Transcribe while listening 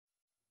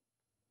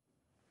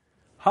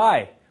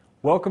Hi,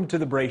 welcome to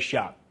the Brace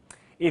Shop.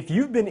 If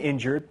you've been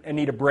injured and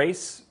need a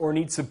brace or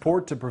need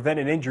support to prevent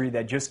an injury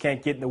that just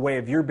can't get in the way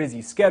of your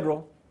busy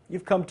schedule,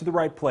 you've come to the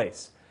right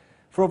place.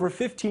 For over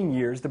 15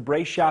 years, the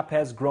Brace Shop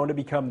has grown to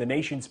become the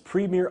nation's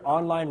premier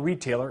online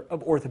retailer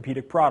of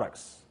orthopedic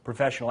products.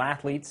 Professional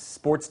athletes,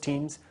 sports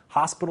teams,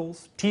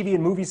 hospitals, TV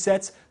and movie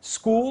sets,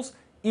 schools,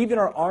 even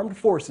our armed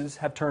forces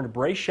have turned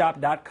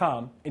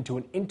BraceShop.com into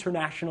an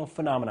international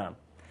phenomenon.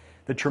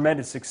 The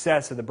tremendous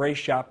success of the Brace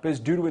Shop is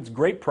due to its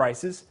great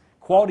prices,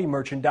 quality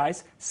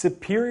merchandise,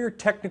 superior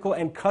technical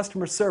and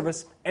customer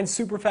service, and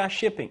super fast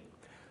shipping.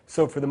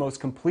 So for the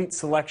most complete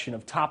selection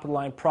of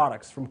top-of-the-line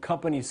products from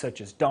companies such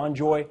as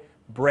DonJoy,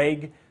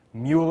 Bragg,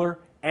 Mueller,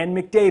 and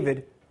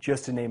McDavid,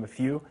 just to name a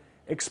few,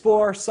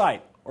 explore our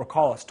site or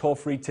call us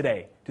toll-free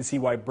today to see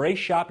why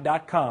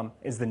BraceShop.com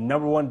is the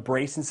 #1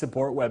 brace and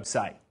support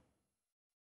website.